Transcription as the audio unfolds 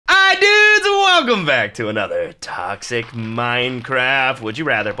Welcome back to another toxic Minecraft. Would you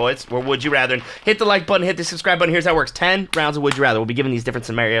rather, boys? Or would you rather? Hit the like button, hit the subscribe button. Here's how it works. 10 rounds of would you rather. We'll be giving these different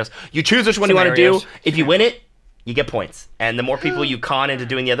scenarios. You choose which one you want to do. If you win it, you get points. And the more people you con into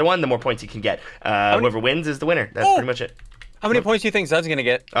doing the other one, the more points you can get. Whoever wins is the winner. That's pretty much it. How many points do you think Zud's gonna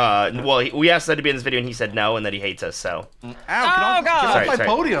get? Well, we asked Zud to be in this video, and he said no, and that he hates us, so. Ow, God! Sorry. My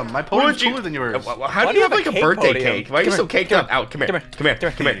podium. My podium's cooler than yours. How do you have like a birthday cake? Why are you so caked up? Out, come here. Come here. Come here.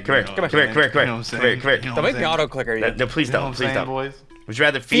 Come here. Come here. Don't make me auto-clicker you. No, please don't. Please don't. Boys? Would you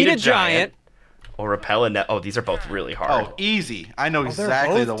rather feed a giant or repel a net? Oh, these are both really hard. Oh, easy. I know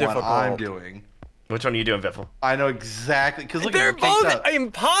exactly the one I'm doing. Which one are you doing, Biffle? I know exactly. Because look, they're both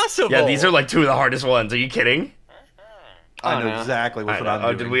impossible. Yeah, these are like two of the hardest ones. Are you kidding? I know exactly what I'm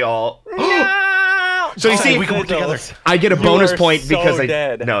doing. Did we all? No! So you see, we can work together. I get a bonus point because I.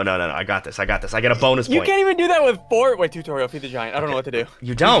 Dead. No. I got this. I get a bonus point. You can't even do that with Wait, tutorial. Feed the giant. I don't know what to do.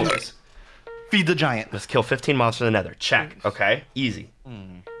 You don't. Feed the giant. Let's kill 15 monsters in the nether. Check. Okay. Easy.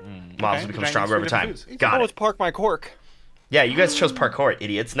 Monsters become stronger over time. Got it. Let's park my cork. Yeah, you guys chose parkour,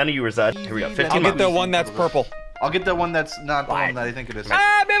 idiots. None of you were Zud. Here we go. 15 I'll get the one that's purple. I'll get the one that's not the one that I think it is.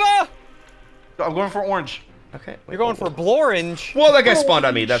 Ah, Bibba! I'm going for orange. Okay. You're going for blorange. Well, that guy spawned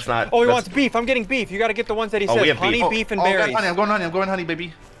on me. That's not. Oh, he wants beef. I'm getting beef. You got to get the ones that he says. We have Honey, beef, and berries. I'm going honey. I'm going honey,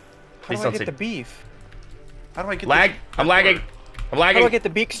 baby. Please How do I don't get the beef? How do I get lag? I'm lagging. I'm lagging. How do I get the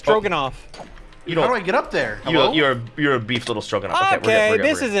beef stroganoff? You don't. How do I get up there? You're a beef little stroganoff. Okay,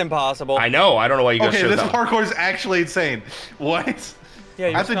 this is impossible. I know. I don't know why you guys Okay, chose this that. parkour is actually insane. What? Yeah,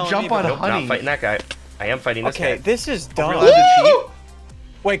 I have to jump on honey. I'm not fighting that guy. I am fighting this guy. Okay, this is dumb. Are we allowed to cheat?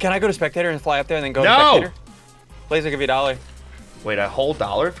 Wait, can I go to spectator and fly up there and then go to spectator? Please, I'll give you $1. Wait, a whole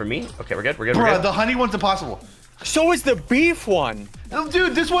 $1 for me? Okay, we're good. We're good. Bruh, the honey one's impossible. So is the beef one.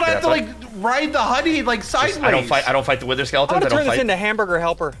 Dude, this one I have to like ride the honey like sideways. I don't fight the wither skeletons. I'm gonna turn this into hamburger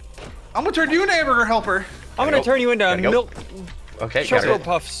helper. I'm gonna turn you into hamburger helper. I'm gonna turn you into milk. Okay, Choco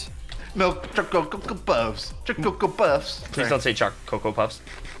puffs. Milk choco puffs. Choco puffs. Please don't say Cocoa Puffs.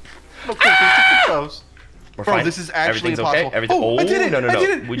 Milk choco puffs. Bro, this is actually impossible. Okay. Oh, I did it! No. I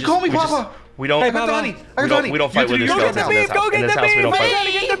did it! Call me Papa! We don't. I got the honey! I got the honey! We don't fight with this skeletons in this house. Go get the beef! We don't fight. I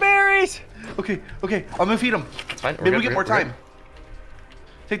gotta get the berries! Okay, I'm gonna feed him. It's fine. Maybe we get more time.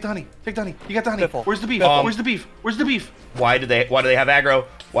 Take the honey. Take the honey. You got the honey. Where's the beef? Where's the beef? Where's the beef? Why do they have aggro?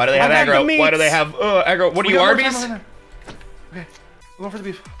 Why do they have aggro? Why do they have aggro? What are you, Arby's? Okay, I'm going for the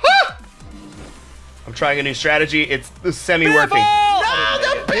beef. I'm trying a new strategy. It's semi-working. No,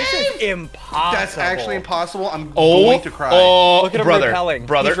 the beef! This is impossible. That's actually impossible. I'm going to cry. Look at him repelling.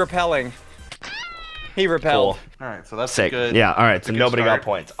 He's repelling. He repelled. Cool. All right, so that's sick. good. Yeah, all right. So nobody got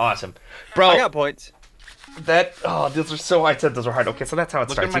points. Awesome, bro. I got points. Those are so. I said those were hard. Okay, so that's how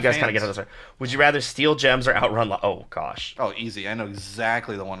it starts. You guys kind of get how this starts. Would you rather steal gems or outrun lava? Oh gosh. Oh, easy. I know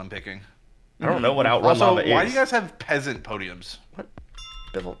exactly the one I'm picking. I don't know what outrun lava is. Why do you guys have peasant podiums? What?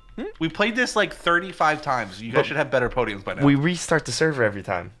 Biffle. We played this like 35 times. You guys should have better podiums by now. We restart the server every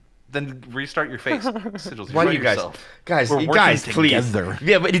time. Then restart your face. Sigils, Why do you guys, please. together.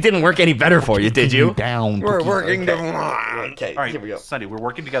 Yeah, but it didn't work any better for you, did you? Down. We're working Okay, all right, here we go. Sunday, we're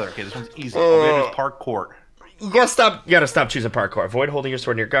working together. Okay, this one's easy. We're gonna just parkour. You gotta stop choosing parkour. Avoid holding your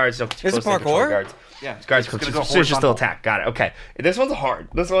sword near guards. Don't get too close to control guards. Yeah, guards should still attack. Got it. Okay. This one's hard.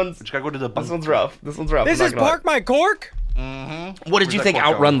 This one's rough. This one's rough. This is park my cork. What did you think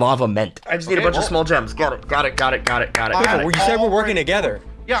outrun lava meant? I just need a bunch of small gems. Got it. You said we're working together.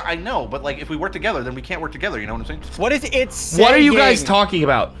 Yeah, I know, but like if we work together, then we can't work together. You know what I'm saying? What is it saying? What are you guys talking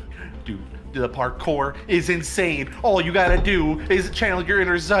about? Dude, the parkour is insane. All you gotta do is channel your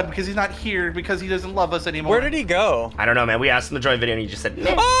inner Zud because he's not here because he doesn't love us anymore. Where did he go? I don't know, man. We asked him to join video and he just said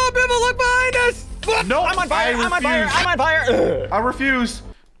no. Oh, Bibble, look behind us! No, I'm on fire! I'm on fire! I'm on fire! I refuse.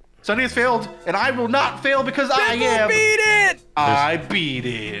 Sunday has failed, and I will not fail because I am. Beat it! I beat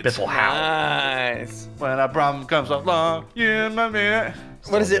it. Biffle, how? Nice. When a problem comes along, you my man.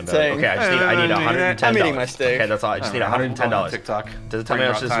 What does it say? Okay, I need $110. I'm eating my steak. Okay, that's all. I just need $110. TikTok. Does it tell me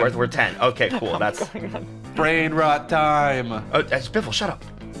how much this is worth? We're 10. Okay, cool. That's brain rot time. Oh, that's Biffle. Shut up.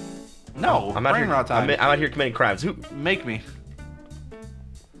 No, I'm out brain here. rot time. I'm out here committing crimes. Who? Make me.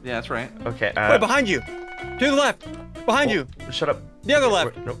 Yeah, that's right. Okay. Wait, behind you. To the left. Behind you. Shut up. The other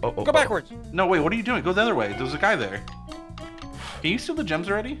left. No, Go backwards. No, wait. What are you doing? Go the other way. There's a guy there. Can you steal the gems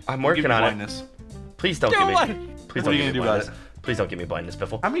already? I'm working on it. Please don't give me. Please don't give me blindness. Please don't give me blindness,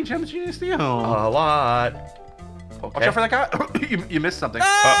 Biffle. How many gems did you steal? A lot. Okay. Watch out for that guy. you missed something.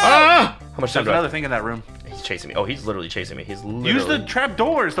 How much time There's another thing in that room. He's chasing me. Oh, he's literally chasing me. He's literally. Use the trap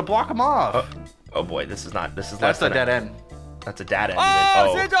doors to block him off. Oh boy, this is not. This is. That's the dead end. That's a dead end.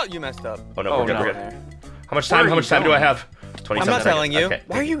 Oh, you messed up. Oh no, we're good. How much time? How much time do I have? 27 I'm not seconds. telling you. Okay.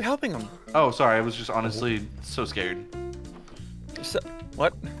 Why are you helping him? Oh, sorry. I was just honestly so scared. So,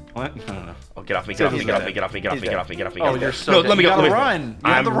 what? What? No. Oh, get off me, get off me, get off me, get off me, get off me, get off me, get off me. Oh, get you're off me. so No, dead. let me You go. gotta Let me run.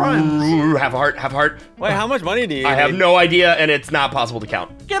 You have the runs. Have heart, have heart. Wait, how much money do you I have need? no idea, and it's not possible to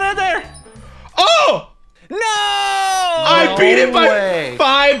count. Get in there. Oh! No! I beat it by way.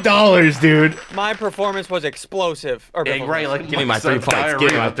 $5, dude. My performance was explosive. Or Yeah, right. Like Give me my 3 points.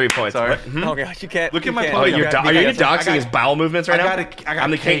 Give me my 3 points. Sorry. What? Hmm? Oh gosh, you can't. Look you at my can't. Oh, podium. you're got- are you I got- doxing his bowel movements right I now? got a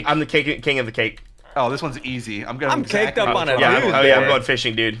I'm the cake. I'm the king of the cake. Oh, this one's easy. I'm going. I'm caked up on it. Yeah, Dude, oh yeah, I'm man. going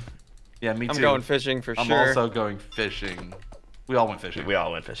fishing, dude. Yeah, me too. I'm going fishing for I'm sure. also going fishing. We all went fishing. We all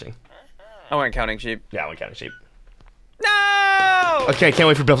went fishing. I went counting sheep. Yeah, I went counting sheep. No! Okay, I can't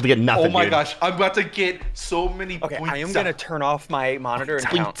wait for Bill to get nothing, Oh my dude. gosh, I'm about to get so many Okay, points. I am gonna turn off my monitor and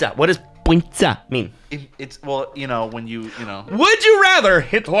count. Pointa. What does pointa mean? It's well, you know, when you know. Would you rather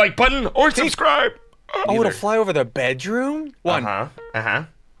hit the like button or subscribe? Oh, Neither. it'll fly over the bedroom? One. Uh-huh.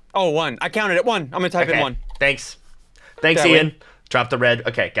 Oh, one. I counted it. One. I'm gonna type in Okay. one. Thanks, That Ian. way. Drop the red.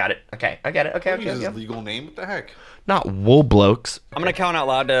 Okay, got it. Okay, I get it. Okay, Use his okay. legal name. What the heck? Not wool blokes. I'm gonna count out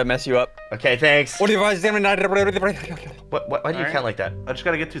loud to mess you up. Okay, thanks. What do you guys? Why do you Alright. count like that? I just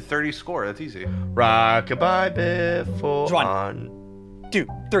gotta get to 30 score. That's easy. Rockabye Biffle One. on. 2,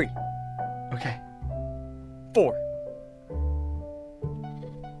 3, Okay. 4.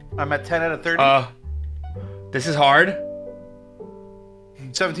 I'm at 10 out of 30. This is hard.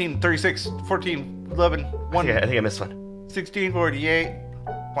 17, 36, 14, 11, 1, I think I missed one. 16, 48,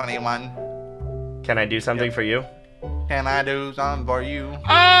 21. Can I do something for you? Can I do something for you?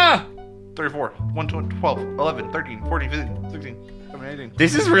 Ah! 34, 1, 12, 11, 13, 14, 15, 16, 17, 18.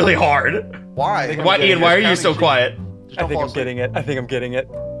 This is really hard. Why? Why, Ian? Why are you so quiet? Just I don't think fall I'm getting it. I think I'm getting it.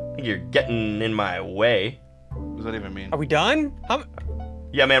 You're getting in my way. What does that even mean? Are we done?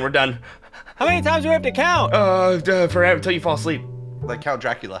 Yeah, man, we're done. How many times do we have to count? Forever until you fall asleep. Like Count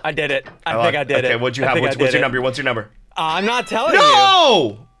Dracula. I did it. I think I did it. Okay, what'd you I have? think I What's did your it. number? What's your number? I'm not telling you.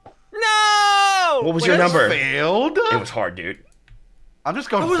 No! No! What was Wait, your that's number? Failed? It was hard, dude. I'm just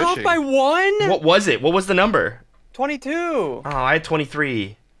going I was fishing. off by 1? What was it? What was the number? 22. Oh, I had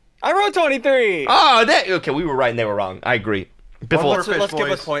 23. I wrote 23. Oh, okay, we were right and they were wrong. I agree. One more Biffle, fish, let's give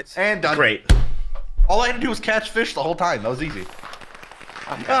boys. us points. And done. great. All I had to do was catch fish the whole time. That was easy.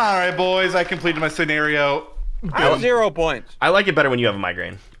 All right, boys. I completed my scenario. I have 0 points. I like it better when you have a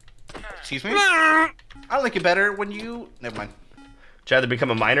migraine. Excuse me? I like it better when you... Never mind. Would you rather become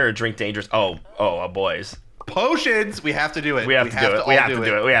a miner or drink dangerous? Boys. Potions. We have to do it. We have to do it. We have to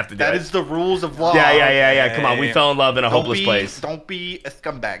do it. We have to do That it. is the rules of law. Yeah. Come on, we Yeah. fell in love in a Don't hopeless be, place. Don't be a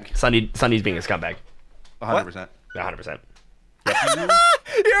scumbag. Sunny's being a scumbag. 100%. 100%.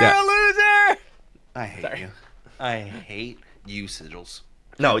 You're Yeah. a loser. I hate you. I hate you, Sigils.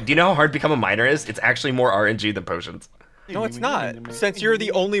 No, do you know how hard to become a miner is? It's actually more RNG than potions. No, it's not. Since you're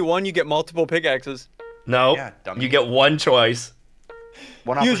the only one, you get multiple pickaxes. No, Yeah, dummy. you get one choice.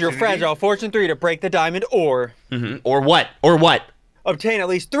 One Use your opportunity. fragile fortune 3 to break the diamond, or Or what? Or what? obtain at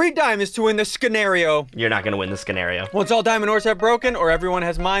least 3 diamonds to win the scenario. You're not going to win this scenario. Once all diamond ores have broken, or everyone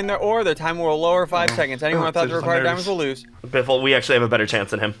has mined their ore, their time will lower 5 seconds. Anyone without the Just required nervous. diamonds will lose. Biffle, we actually have a better chance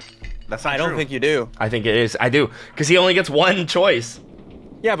than him. That's not I don't true. think you do. I think it is. I do. Because he only gets one choice.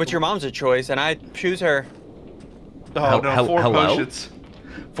 Yeah, but your mom's a choice, and I choose her. Oh, no. 4 hello? potions.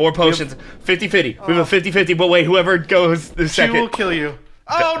 4 potions. 50-50. We have a 50-50, but wait, whoever goes the She will second. kill you.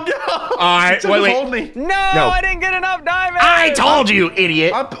 Oh, no. Alright, Sigils, wait. hold me. No, I didn't get enough diamonds. I told you,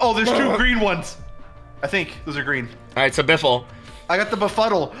 idiot! Oh, there's 2 green ones. I think those are green. Alright, so Biffle. I got the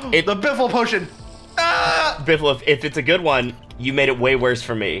befuddle. It- The biffle potion. Ah! Biffle, if it's a good one, you made it way worse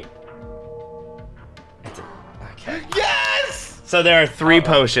for me. Okay. Yes! So there are 3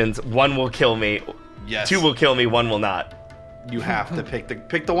 potions. 1 will kill me. Yes. 2 will kill me. 1 will not. You have to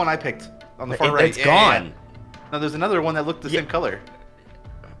pick the one I picked on the far right. It's gone. Yeah. No, there's another one that looked the same color.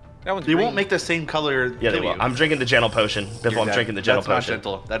 That one's They green. won't make the same color. Yeah, they kill will. you. I'm drinking the gentle potion. Biffle, I'm drinking the gentle That's not potion.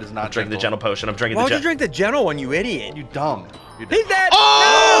 gentle. That is not I'm drinking the gentle. gentle potion. I'm drinking Why the would you gentle. drink the gentle one, you idiot? You dumb. You're dumb. He's dead.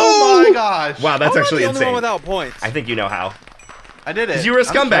 Oh my gosh! Wow, that's I'm not actually the only insane. one without points. I think you know how. I did it. Because you were a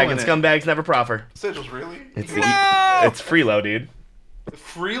I'm scumbag, killing and it. scumbags never proffer. Sigils, really? It's No! it's freelo, dude.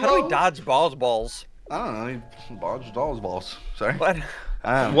 Freelo? How do we dodge balls? I don't know. He dodged balls. Sorry. What?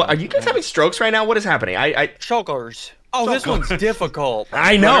 I don't What know. are you guys having strokes right now? What is happening? I Shulkers. Oh, this one's difficult. know.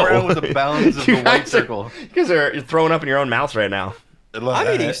 Run around with the bounds of You the white guys are- circle. You guys are throwing up in your own mouths right now.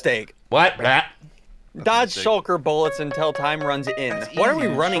 I'm eating steak. What? That? Dodge mistake. shulker bullets until time runs in. That's What are we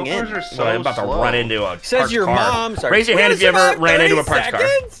easy. running in? Shulkers are so I'm about to slow. run into a Says parked your car. mom. Sorry. Raise your We're hand if you gonna ever survive ran into a 30 parked car.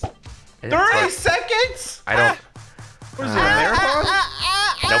 seconds? 30 seconds? I don't. What is it, a marathon?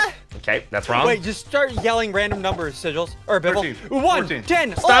 Nope. Okay, that's wrong. Wait, just start yelling random numbers, Sigils. Or Biffle. 13, 1, 14.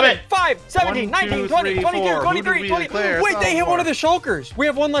 10, Stop 11, it. 5, 17, 1, 2, 19, 20, 3, 22, 4. 23, Who do we 20. declare? Wait, they hit one More. of the shulkers. We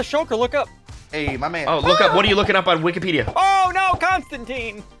have one less shulker. Look up. Hey, my man. Oh, look up. What are you looking up on Wikipedia? Oh, no,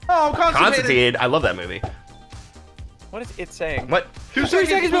 Constantine. Oh, Constantine. I love that movie. What is it saying? What? 2 3 seconds,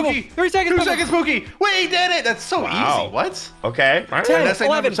 seconds, Spooky. Biffle. 3 seconds, 2 Biffle. seconds, Spooky. Wait, he did it. That's so Wow. easy. What? Okay. All right. 10, That's like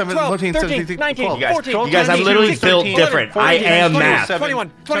 11, number 12, 14, 13, 17, 19, 12. 14, You guys, I'm literally 15, built 16, different. 14, I am 20, math.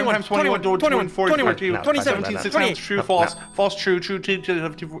 21, 21, 21, 21, 21, 27, 6 28. times true, false, false, true, true, true,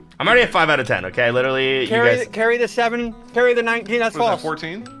 true. I'm already at 5 out of 10. Okay, literally. Carry the 7, carry the 19, that's What is that, false.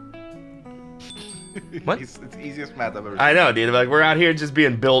 14? What? It's the easiest math I've ever seen. I know, dude. Like we're out here just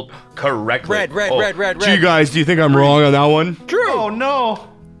being built correctly. Red. Gee, guys, do you think I'm wrong on that one? True. Oh, no.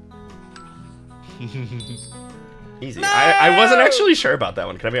 Easy. No! I wasn't actually sure about that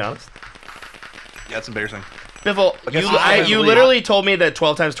one. Can I be honest? Yeah, it's embarrassing. Biffle, guess you you literally told me that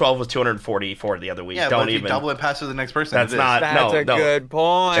 12 times 12 was 244 the other week. Yeah, Don't but if even. you double it, pass to the next person. That's it is. not- That's no, a no. good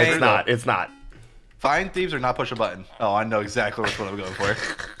point. It's not. It's not. Find thieves or not push a button. Oh, I know exactly which one I'm going for.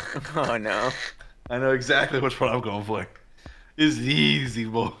 Oh, no. I know exactly which one I'm going for. It's easy,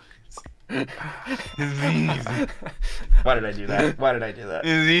 boys. It's easy. Why did I do that? Why did I do that?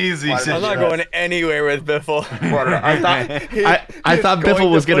 It's easy. Why did I I'm not do going anywhere with Biffle. I thought He's Biffle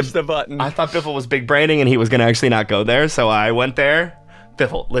going was to gonna. push the button. I thought Biffle was big branding and he was gonna actually not go there, so I went there.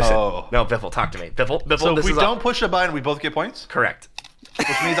 Biffle, listen. Oh. No, Biffle, talk to me. Biffle, So this if we is don't push a button, we both get points, correct. which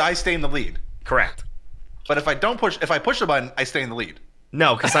means I stay in the lead. Correct. But if I push the button, I stay in the lead.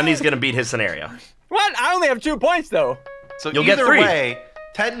 No, because Sunny's gonna beat his scenario. What? I only have 2 points, though. So You'll get either 3. way,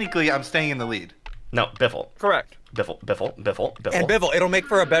 technically, I'm staying in the lead. No, Biffle. Correct. Biffle. And Biffle, it'll make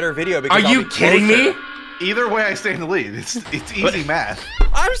for a better video because Are I'll you be kidding closer. me? Either way, I stay in the lead. It's easy math.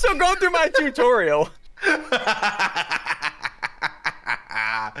 I'm still going through my tutorial.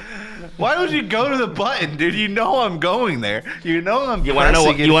 Why would you go to the button, dude? You know I'm going there. You know I'm. You want to know what?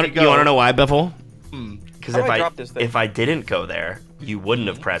 pressing it You if want to know why, Biffle? Because How do I drop this thing? if I didn't go there, you wouldn't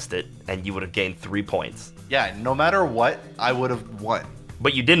have pressed it, and you would have gained 3 points. Yeah, no matter what, I would have won.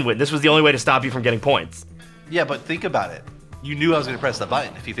 But you didn't win. This was the only way to stop you from getting points. Yeah, but think about it. You knew I was going to press the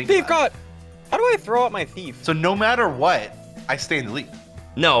button if you think Thief about it. caught. How do I throw out my thief? So no matter what, I stay in the lead.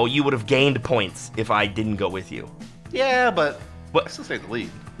 No, you would have gained points if I didn't go with you. Yeah, but What? I still stay in the lead.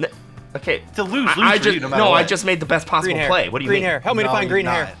 Okay. To lose I for just you no matter what. I just made the best possible Green hair. play. What do you green mean? hair. Help me to No, find you're green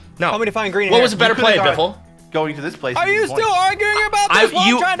not. hair. No. Help me to find green hair. What was a better You could've play, gone- Biffle? Going to this place. Are you points. still arguing about this while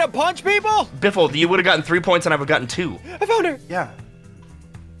you- I'm trying to punch people? Biffle, you would have gotten 3 points and I would have gotten 2. I found her. Yeah.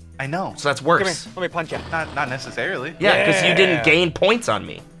 I know. So that's Come here. worse. Let me punch you. Not necessarily. Yeah, because you didn't Yeah. gain points on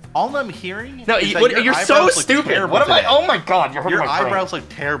me. All I'm hearing. No, is that you're your so eyebrows look stupid. terrible What am I? today. Oh my god, you're hurting Your my brain. eyebrows look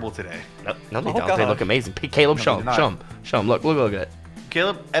terrible today. No, they Oh, don't. God. They look amazing. Caleb, No, show they him. do not. Show him. Show him. Look at it.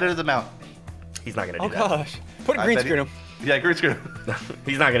 Caleb, edited them out. He's not gonna do Oh that. gosh. Put a I green bet screen he- him. Yeah, green screen.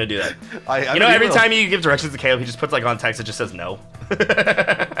 He's not gonna do that. I You know, every will. time you give directions to Caleb, he just puts like on text that just says no.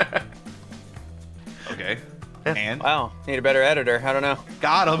 Okay. Yeah. And Wow. Need a better editor. I don't know.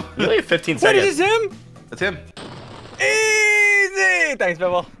 got him. You only have 15 What seconds. is this him? That's him. Easy. Thanks,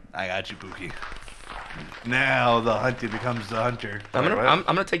 Biffle. I got you, Pookie. Now the hunted becomes the hunter. I'm Wait, what?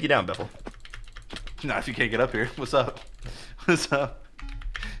 gonna take you down, Biffle. Nah, if you can't get up here. What's up? What's up?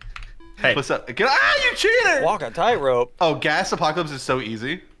 Hey, What's up? You cheater! Walk a tightrope. Oh, gas apocalypse is so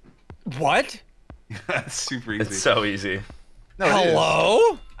easy. What? That's super easy. it's so easy. No, it is.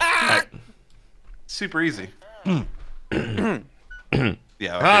 Hello? Ah! Super easy.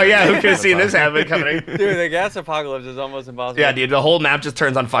 Yeah. Oh yeah, who could have seen this happen coming? Dude, the gas apocalypse is almost impossible. Yeah, dude, the whole map just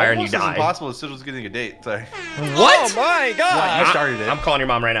turns on fire Almost and you as die. impossible as Sigils getting a date. Sorry. What? Oh my I god. started it. I'm calling your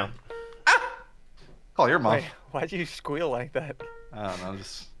mom right now. Call your mom. Wait, why'd you squeal like that? I don't know.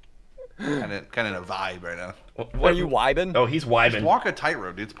 Just kind of in a vibe right now. What Are you vibing? Oh, he's vibing. Walk a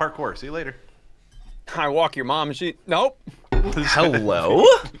tightrope, dude. It's parkour. See you later. I walk your mom. She. Nope. Hello?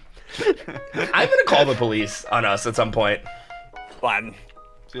 I'm gonna call the police on us at some point. Fun.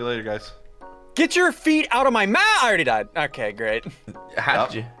 See you later, guys. Get your feet out of my mouth. I already died. Okay, great. How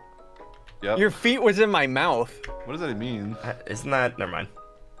did you? Yep. Your feet was in my mouth. What does that mean? Isn't that? Never mind.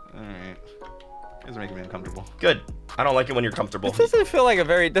 All right. You guys are making me uncomfortable. Good. I don't like it when you're comfortable. This doesn't feel like a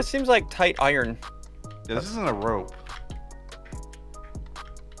very. This seems like tight iron. Yeah, this isn't a rope.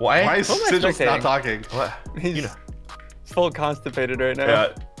 Why? Why is Who am I Sigils not spectating? talking? What? He's You know. full constipated right now.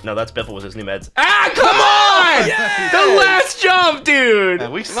 No, that's Biffle with his new meds. Ah, come on! The last jump, dude!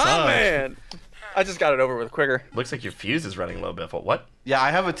 Man, we My suck. man. I just got it over with quicker. Looks like your fuse is running low, Biffle. What? Yeah, I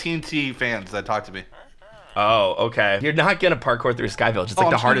have a TNT fans that talk to me. Oh, okay. You're not gonna parkour through Sky Village. It's like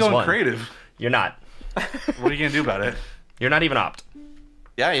I'm the just hardest going one. creative. You're not. What are you gonna do about it? You're not even opt.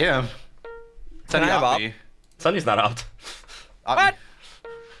 Yeah, Yeah, I am. Can I have op? Sunny's not opt. What?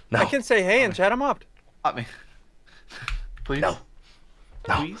 No. I can say hey and chat him up. Opt me. Please. No.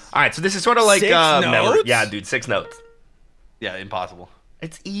 No. Please? All right, so this is sort of like 6 memory. notes? Yeah, dude, 6 notes. Yeah, impossible.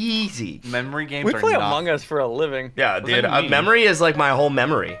 It's easy. Memory games We are play not... Among Us for a living. Yeah, does dude, that mean? memory is like my whole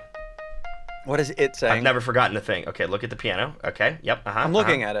memory. What is it saying? I've never forgotten a thing. Okay, look at the piano. Okay, yep, I'm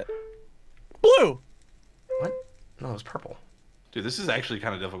looking at it. Blue. What? No, it was purple. Dude, this is actually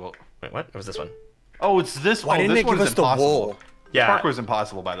kind of difficult. Wait, what? It was this one. Oh, it's this Why one. didn't This it one give is us the impossible. wool? Yeah. Parkour was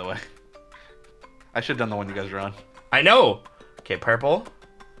impossible, by the way. I should have done the one you guys were on. I know. Okay, purple.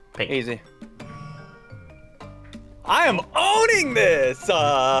 Pink. Easy. I am owning this.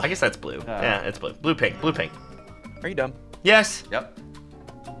 I guess that's blue. Yeah, it's blue. Blue, pink. Blue, pink. Are you dumb? Yes. Yep.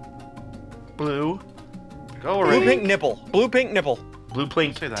 Blue. Go already. Blue pink nipple. Blue pink nipple. Blue,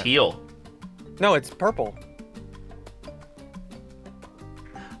 pink, Say that. teal. No, it's purple.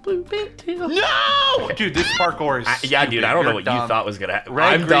 Blue, pink, teal. No! Dude, this parkour is Yeah, stupid. dude, I don't know You're what dumb. you thought was gonna happen.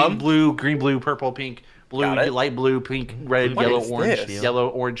 Red, I'm green, dumb. blue, purple, pink, blue, Got it. light blue, pink, red, What yellow, is orange, this? yellow,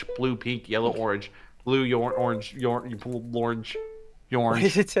 orange, blue, pink, yellow, orange, blue, orange, orange, What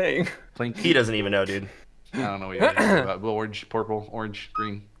is it saying? pink. He doesn't even know, dude. I don't know what you're talking about. Blue, orange, purple, orange,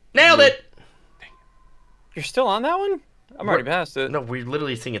 green. Nailed blue. it! You're still on that one? I'm already past it. No, we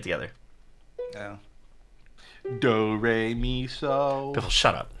literally sing it together. Yeah. Do, re, mi, so. Biffle,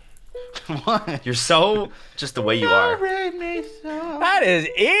 shut up. What? You're so just the way you are. Do, re, mi, so. That is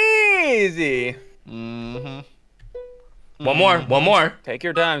easy. Mm-hmm. One more. One more. Take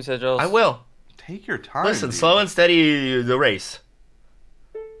your time, Sigils. I will. Take your time. Listen, dude. slow and steady the race.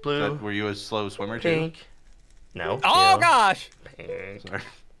 Blue, Were you a slow swimmer too? pink. No. Oh teal, gosh. Pink. Sorry.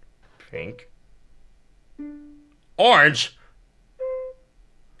 Pink. Orange.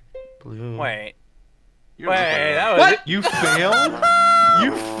 Blue. Wait. You're Wait, just like that was What? You failed?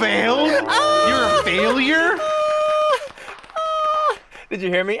 You failed? You're a failure? Did you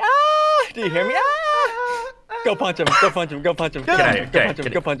hear me? Did you hear me? Go punch him. Go punch him. Go punch him. Get out of here. Go Get out punch of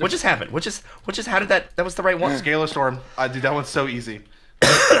him. here. Go punch him. What just happened? What just how did that was the right one? Scalar Storm. Dude, that one's so easy.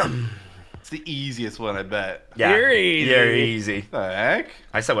 It's the easiest one, I bet. Yeah. You're easy. You're easy. The heck?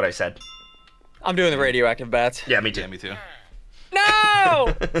 I said what I said. I'm doing the radioactive bats. Yeah, me too. Yeah, me too.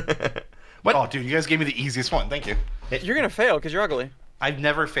 No! What? Oh, dude, you guys gave me the easiest one. Thank you. You're gonna fail because you're ugly. I've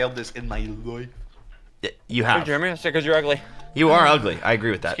never failed this in my life. You Did have. you hear me? I said because you're ugly. You are ugly. I agree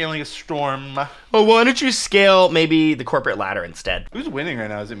with that. Scaling a storm. Oh, why don't you scale maybe the corporate ladder instead? Who's winning right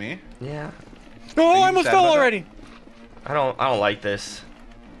now? Is it me? Yeah. Oh, you I almost sad fell about that? already. I don't like this.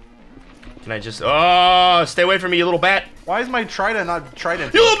 Can I just stay away from me, you little bat. Why is my trident not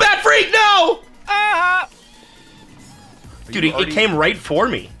trident? You little bat freak, no! Ah! Dude, it came right for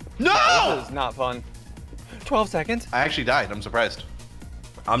me. No! This is not fun. 12 seconds. I actually died. I'm surprised.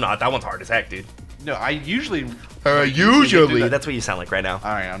 I'm not. That one's hard as heck, dude. No, I usually. Usually. that. That's what you sound like right now.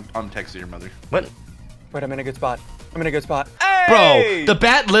 All right, I'm texting your mother. What? Wait, I'm in a good spot. I'm in a good spot. Bro, Hey! the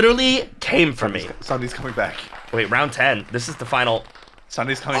bat literally came for me. Sunday's coming back. Wait, round 10. This is the final.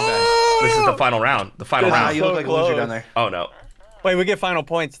 Sunday's coming This is the final round. The final This back. Wow, round. you so look like a loser close. down there. Oh no. Wait, we get final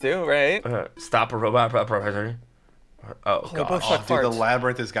points too, right? Stop a robot. Oh They both god. suck Dude, the farts.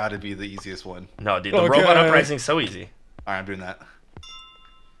 labyrinth has got to be the easiest one. No, dude. The Okay. robot uprising's so easy. All right, I'm doing that.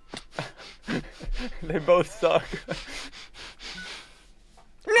 They both suck.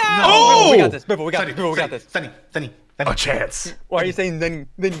 No! Oh! We got this. Biffle, we got this. Biffle, we got this. Sunny. A chance. Why are you saying then?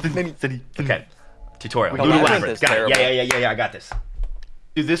 Okay. Tutorial. No, Blue labyrinth labyrinth. is Got it. terrible. Yeah. I got this.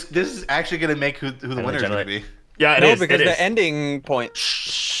 Dude, this is actually gonna make who the winner is gonna be. Yeah, it No, is. because it is. the ending point.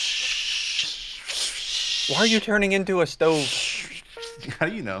 Why are you turning into a stove? How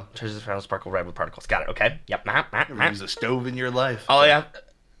do you know? Treasures found sparkle red with particles. Got it. Okay. Yep. There's a stove in your life. Oh yeah.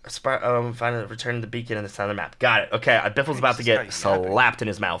 Find a return the beacon and the center map. Got it. Okay. Biffle's about to get This guy yapping. slapped in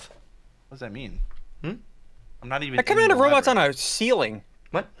his mouth. What does that mean? I'm not even. I command of robots on a ceiling.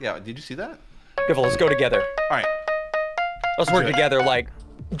 What? Yeah, did you see that? Biffle, let's go together. All right. Let's work Do it. together like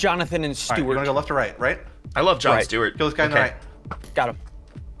Jonathan and All right, you Stewart. wanna go left or right? Right? I love Jon Right. Stewart. Kill this guy on the Okay. right. Got him.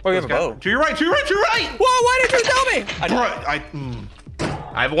 Oh, we have a This guy- bow. To your right, to your right, to your right! Whoa, why did you tell me?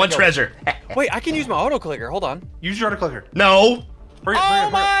 I have one treasure. Wait, I can use my auto clicker. Hold on. Use your auto clicker. No. Hurry, Oh hurry,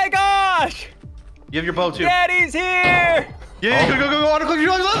 hurry. my gosh! You have your bow too. Daddy's here! Yeah, go, auto clicker.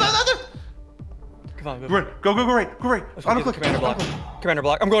 Left. Come on, Go right, go right. Let's Auto get the clicker. commander block. Commander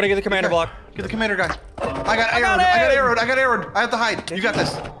block. I'm going to get the commander block. Get the commander guy. I got got arrowed. him! I got arrowed. I have to hide. You got this.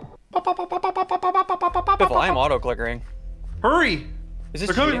 Biffle, I am auto clickering. Hurry. Is this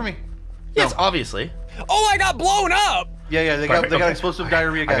They're coming for cheating? me. Yes, obviously. Oh, I got blown up! Yeah, they Perfect, got okay. explosive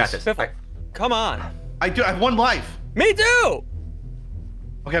diarrhea, guys. I got this. Biffle, come on. I have one life. Me too!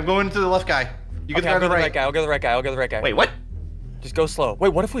 Okay, I'm going to the left guy. You get Okay, the guy on the right. I'll go to the right guy. I'll go to the right guy. Wait, what? Just go slow. Wait,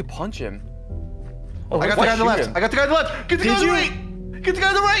 what if we punch him? I got the guy on the left. I got the guy on the left. Get the guy on the right. Get the guy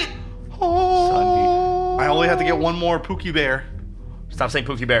on the right. Oh. I only have to get one more Pookie Bear. Stop saying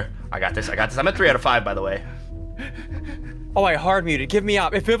Pookie Bear. I got this. I got this. I'm at 3 out of 5, by the way. Oh, I hard muted. Give me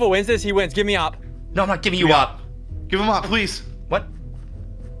up. If Biffle wins this, he wins. Give me up. No, I'm not giving you up. Give him up, please. What?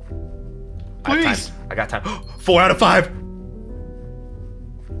 Please. I got time. 4 out of 5.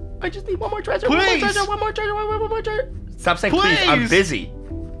 I just need one more treasure. Please. One more treasure. One more treasure. Stop saying please. I'm busy.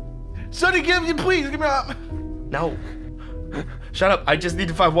 Sonny, please give me up. No. Shut up. I just need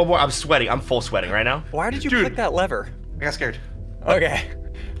to find one more. I'm sweating. I'm full sweating right now. Why did you click that lever? I got scared. Okay.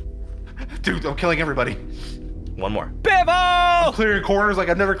 Dude, I'm killing everybody. One more. Biffle! Clearing corners like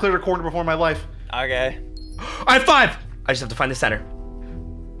I've never cleared a corner before in my life. Okay. I have 5. I just have to find the center.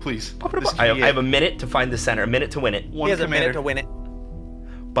 Please. I have a minute to find the center. A minute to win it. One He has commander. a minute to win it.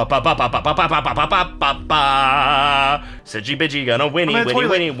 Ba ba ba ba ba ba ba ba ba ba ba ba. Sidgy Bidgy gonna winny. Where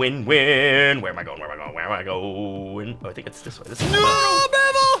am I going? Where am I going? Oh, I think it's this way. This way. No,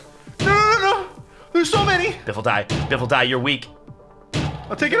 Biffle! No. There's so many. Biffle die. You're weak.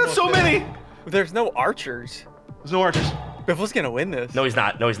 I'm taking out so many. There's no archers. There's no archers. Biffle's gonna win this. No, he's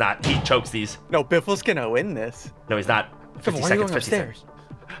not. No, he's not. He chokes these. No, Biffle's gonna win this. No, he's not. 50 Biffle, why are you seconds. going 50 upstairs?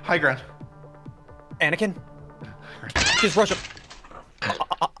 seconds. High ground. Anakin? Just rush him.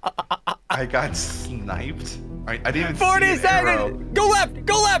 I got sniped. I didn't even 40 see an arrow. seconds! Go left!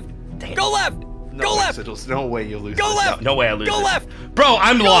 Go left! Dang it. Go left! No Go way, left! Sigils. No way you lose. Go this. left! No way I lose. Go this. left! Bro,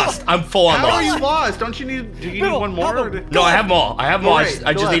 I'm lost. I'm full on How are lost. you lost? Don't you need? Do you need Biffle, one more? help him. No, I have them all. I have them all. I just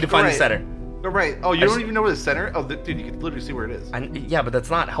Go need to left, find go the center. Go right. Oh, you I don't just- even know where the center? Oh, dude, you can literally see where it is. Yeah, but that's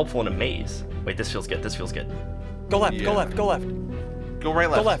not helpful in a maze. Wait, this feels good. This feels good. Go left! Go Yeah. left! Go left! Go right,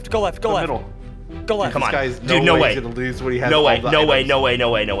 Go left. left! Go left! Go The left! middle. Go left! Come on. This guy's Dude, no way. He's gonna lose what he has. No all way. the No way. items. No way. No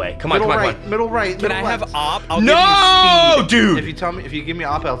way. No way. Come on. Middle Come on. right. Come on. Middle right. Can middle I have left. op? I'll No, give you speed. If dude. you tell me, if you give me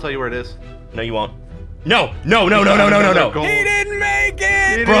op, I'll tell you where it is. No, you won't. No. No. No. No. No. No. No. No. Go. He didn't make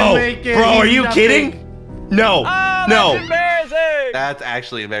it! Bro. make it. Bro, are He's you nothing. kidding? No. Oh, that's No. embarrassing! That's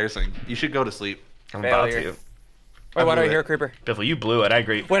actually embarrassing. You should go to sleep. I'm about Failure. to. Wait, why do I blew hear it. a creeper? Biffle, you blew it. I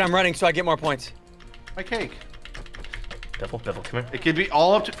agree. Wait, I'm running so I get more points. My cake. Biffle, come here. It could be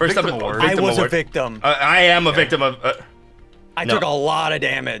all up to First victim up- award. Victim I was award. a victim. I am a victim of. I no. took a lot of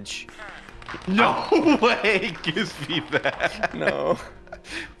damage. No way. Gives me that. No.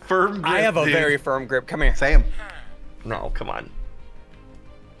 Firm grip, I have a dude. very firm grip. Come here. Same. No, come on.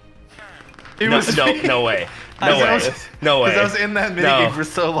 It No, was no, me. no way. No I way. was- No way. Because I was in that minigame No. for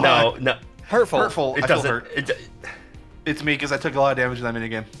so long. No, no. Hurtful. Hurtful. It I feel doesn't. hurt. It's me because I took a lot of damage in that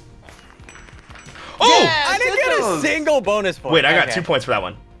minigame. Oh! I didn't get a Sigils. single bonus point. Wait, I got Okay. 2 points for that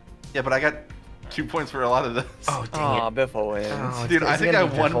one. Yeah, but I got 2 points for a lot of this. Oh, dang Aw, it. Biffle wins. Oh, Dude, I it's think gonna I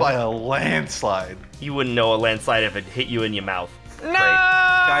be won Biffle. by a landslide. You wouldn't know a landslide if it hit you in your mouth. No!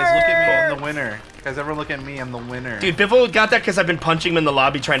 Guys, look at me. I'm the winner. Guys, everyone look at me. I'm the winner. Dude, Biffle got that because I've been punching him in the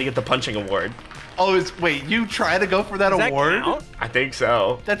lobby trying to get the punching award. Oh, wait, you try to go for that Does that award? count? I think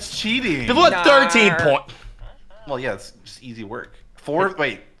so. That's cheating. Biffle had 13 Nah. points. Well, yeah, it's just easy work. Four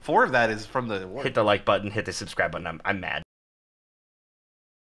of that is from the award. Hit the like button, hit the subscribe button. I'm mad.